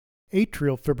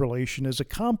Atrial fibrillation is a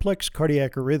complex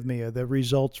cardiac arrhythmia that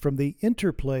results from the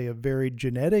interplay of varied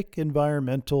genetic,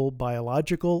 environmental,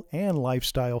 biological, and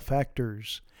lifestyle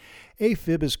factors.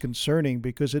 AFib is concerning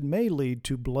because it may lead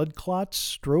to blood clots,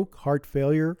 stroke, heart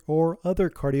failure, or other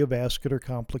cardiovascular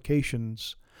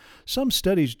complications. Some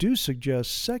studies do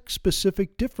suggest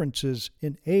sex-specific differences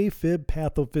in AFib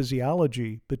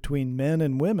pathophysiology between men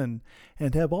and women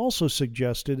and have also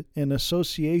suggested an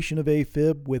association of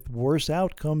AFib with worse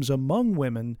outcomes among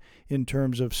women in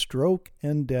terms of stroke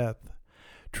and death.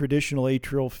 Traditional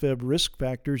atrial fib risk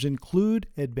factors include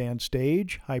advanced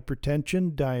age,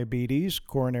 hypertension, diabetes,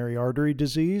 coronary artery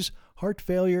disease, heart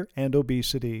failure, and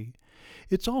obesity.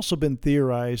 It's also been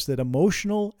theorized that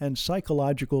emotional and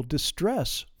psychological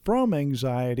distress from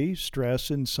anxiety, stress,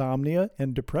 insomnia,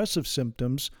 and depressive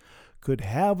symptoms could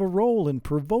have a role in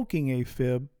provoking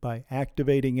AFib by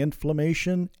activating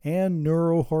inflammation and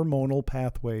neurohormonal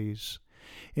pathways.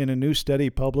 In a new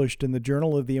study published in the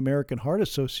Journal of the American Heart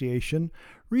Association,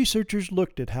 researchers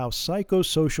looked at how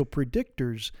psychosocial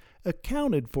predictors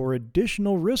accounted for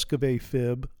additional risk of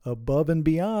AFib above and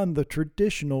beyond the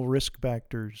traditional risk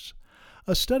factors.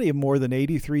 A study of more than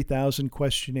 83,000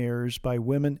 questionnaires by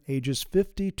women ages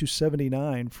 50 to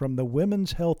 79 from the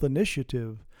Women's Health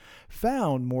Initiative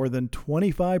found more than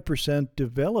 25%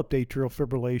 developed atrial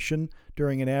fibrillation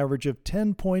during an average of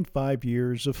 10.5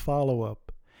 years of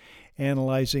follow-up.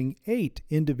 Analyzing 8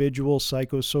 individual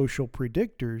psychosocial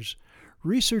predictors,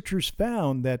 researchers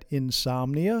found that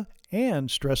insomnia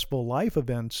and stressful life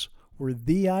events were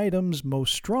the items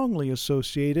most strongly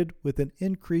associated with an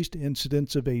increased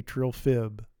incidence of atrial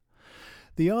fib.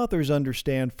 The authors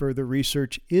understand further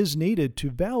research is needed to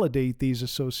validate these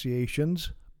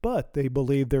associations, but they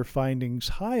believe their findings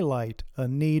highlight a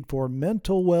need for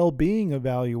mental well-being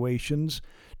evaluations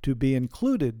to be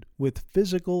included with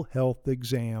physical health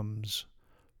exams.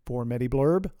 For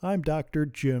MediBlurb, I'm Dr.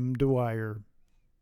 Jim Dwyer.